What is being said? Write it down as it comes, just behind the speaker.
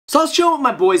So I was chilling with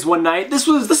my boys one night. This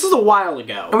was a while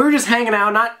ago. And we were just hanging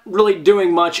out, not really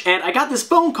doing much, and I got this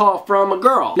phone call from a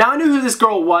girl. Now I knew who this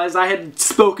girl was. I had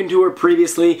spoken to her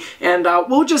previously, and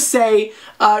we'll just say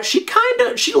she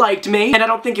liked me, and I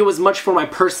don't think it was much for my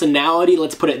personality,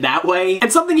 let's put it that way.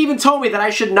 And something even told me that I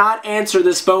should not answer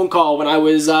this phone call when I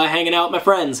was hanging out with my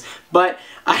friends. But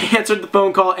I answered the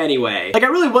phone call anyway. Like, I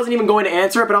really wasn't even going to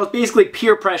answer it, but I was basically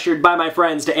peer pressured by my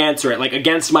friends to answer it, like,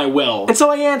 against my will. And so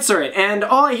I answer it, and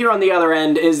all I hear on the other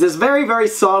end is this very, very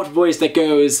soft voice that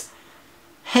goes,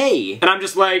 "Hey." And I'm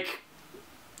just like,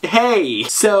 "Hey,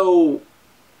 so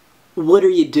what are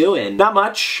you doing?" "Not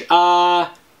much,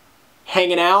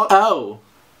 hanging out." "Oh,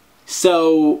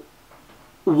 so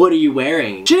what are you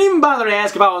wearing?" She didn't even bother to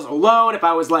ask if I was alone, if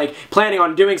I was like planning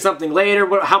on doing something later,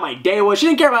 how my day was. She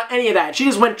didn't care about any of that. She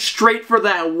just went straight for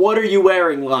that "what are you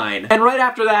wearing" line. And right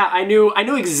after that, I knew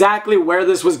exactly where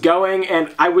this was going, and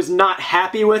I was not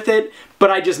happy with it, but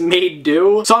I just made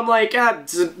do. So I'm like,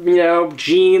 you know,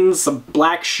 jeans, a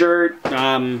black shirt,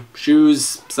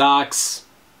 shoes, socks,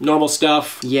 normal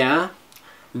stuff. "Yeah,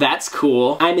 that's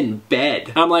cool. I'm in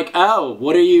bed." I'm like, "Oh,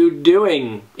 what are you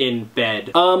doing in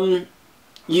bed?"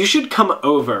 "You should come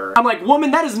over." I'm like,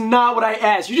 "Woman, that is not what I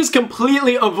asked. You just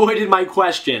completely avoided my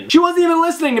question." She wasn't even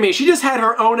listening to me. She just had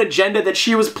her own agenda that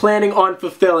she was planning on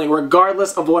fulfilling,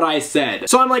 regardless of what I said.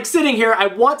 So I'm like sitting here, I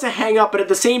want to hang up, but at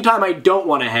the same time, I don't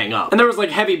want to hang up. And there was like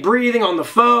heavy breathing on the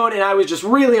phone, and I was just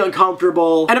really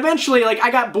uncomfortable. And eventually, like, I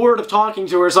got bored of talking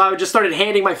to her, so I just started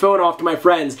handing my phone off to my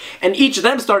friends. And each of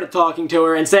them started talking to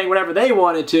her and saying whatever they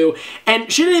wanted to. And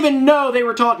she didn't even know they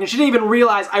were talking. She didn't even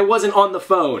realize I wasn't on the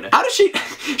phone. How does she...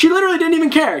 She literally didn't even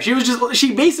care.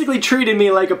 She basically treated me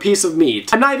like a piece of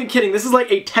meat. I'm not even kidding. This is like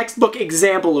a textbook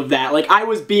example of that. Like, I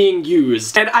was being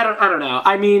used. And I don't know.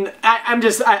 I mean, I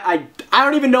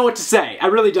don't even know what to say. I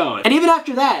really don't. And even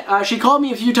after that, she called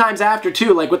me a few times after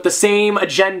too, like with the same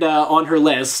agenda on her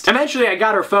list. Eventually, I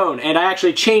got her phone, and I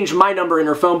actually changed my number in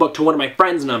her phone book to one of my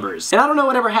friends' numbers. And I don't know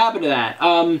whatever happened to that.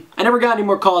 I never got any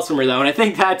more calls from her though, and I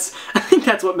think that's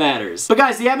what matters. But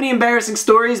guys, do you have any embarrassing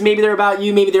stories? Maybe they're about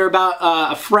you, maybe they're about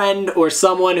a friend or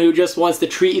someone who just wants to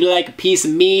treat you like a piece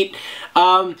of meat.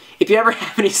 If you ever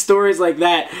have any stories like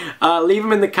that, leave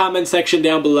them in the comment section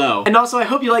down below. And also, I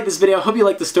hope you liked this video. I hope you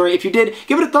liked the story. If you did,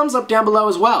 give it a thumbs up down below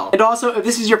as well. And also, if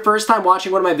this is your first time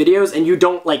watching one of my videos and you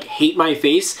don't, like, hate my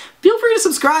face, feel free to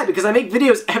subscribe because I make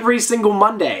videos every single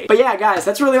Monday. But yeah, guys,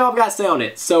 that's really all I've got to say on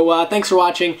it. So, thanks for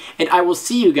watching, and I will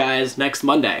see you guys next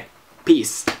Monday.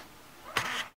 Peace.